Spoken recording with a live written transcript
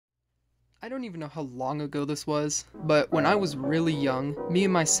I don't even know how long ago this was, but when I was really young, me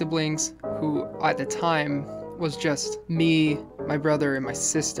and my siblings, who at the time was just me, my brother, and my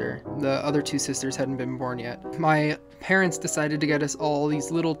sister. The other two sisters hadn't been born yet. My parents decided to get us all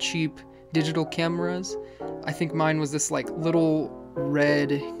these little cheap digital cameras. I think mine was this like little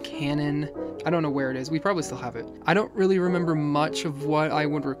red Canon. I don't know where it is. We probably still have it. I don't really remember much of what I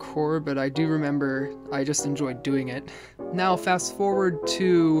would record, but I do remember I just enjoyed doing it. Now fast forward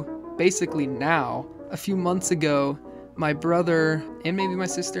to basically now, a few months ago, my brother and maybe my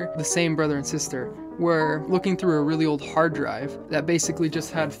sister, the same brother and sister, were looking through a really old hard drive that basically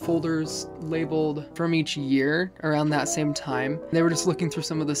just had folders labeled from each year around that same time. They were just looking through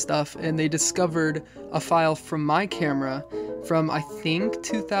some of the stuff and they discovered a file from my camera from I think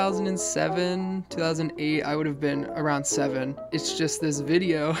 2007, 2008. I would have been around 7. It's just this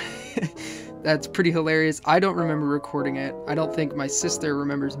video that's pretty hilarious. I don't remember recording it. I don't think my sister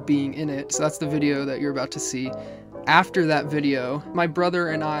remembers being in it. So that's the video that you're about to see. After that video, my brother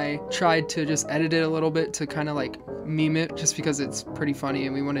and I tried to just edit it a little bit to kind of like meme it, just because it's pretty funny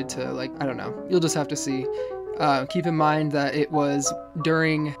and we wanted to, like, I don't know. You'll just have to see. Keep in mind that it was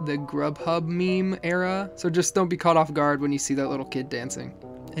during the Grubhub meme era, so just don't be caught off guard when you see that little kid dancing.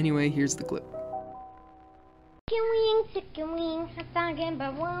 Anyway, here's the clip. Chicken wings, hot dog and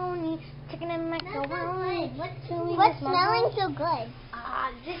bologna, chicken and macaroni. What's smelling so good?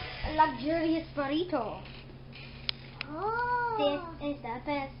 This luxurious burrito. Oh. This is the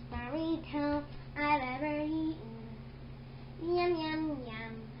best burrito I've ever eaten. Yum, yum,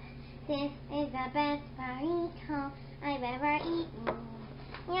 yum. This is the best burrito I've ever eaten.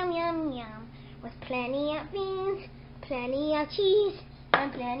 Yum, yum, yum. With plenty of beans, plenty of cheese,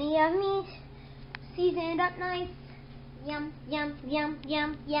 and plenty of meat. Seasoned up nice. Yum, yum, yum,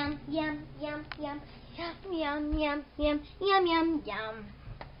 yum, yum, yum, yum, yum, yum, yum, yum, yum, yum, yum, yum.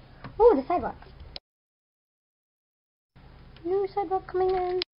 Ooh, the sidewalk. New sidewalk coming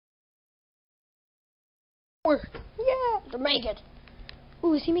in. Yeah, to make it.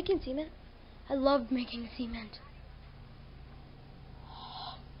 Ooh, is he making cement? I love making cement.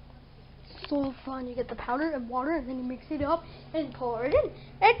 So fun. You get the powder and water and then you mix it up and pour it in.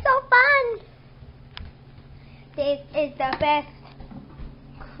 It's so fun. This is the best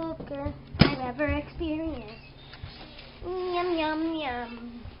cooker I've ever experienced. Yum, yum,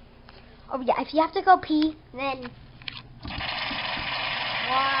 yum. Oh yeah, if you have to go pee, then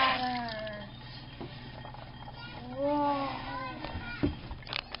water. Whoa.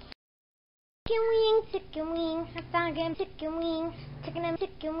 Chicken wings, hot dog and chicken wings, chicken and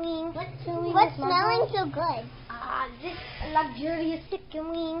chicken wings. What's smelling so good? This luxurious chicken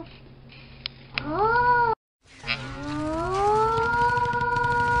wings. Oh.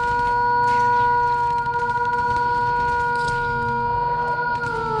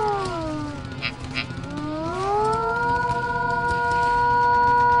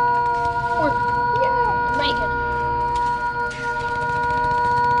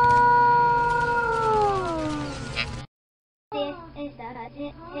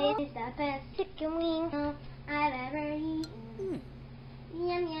 This is the best chicken wing I've ever eaten.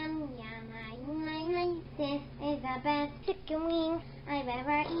 Yum, yum, yum. This is the best chicken wing I've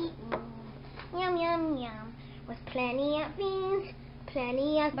ever eaten. Yum, yum, yum. With plenty of beans,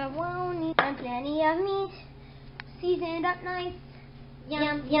 plenty of bologna, and plenty of meat. Seasoned up nice.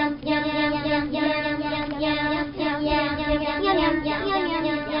 Yum, yum, yum, yum, yum, yum, yum, yum, yum, yum, yum,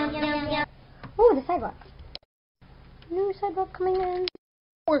 yum, yum, yum. Ooh, the sidewalk. New sidewalk coming in.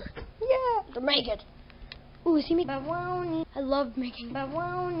 Yeah, to make it. Ooh, is he making bologna? I love making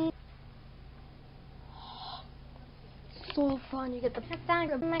bologna. So fun. You get the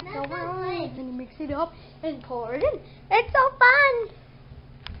powder and macaroni, and then you mix it up and pour it in. It's so fun.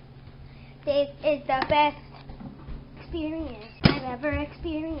 This is the best experience I've ever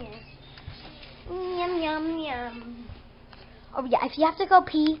experienced. Yum, yum, yum. Oh yeah, if you have to go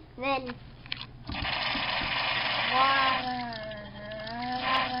pee, then water.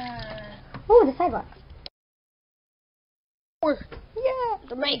 Ooh, the sidewalk. Yeah,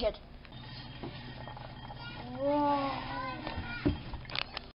 to make it. Whoa.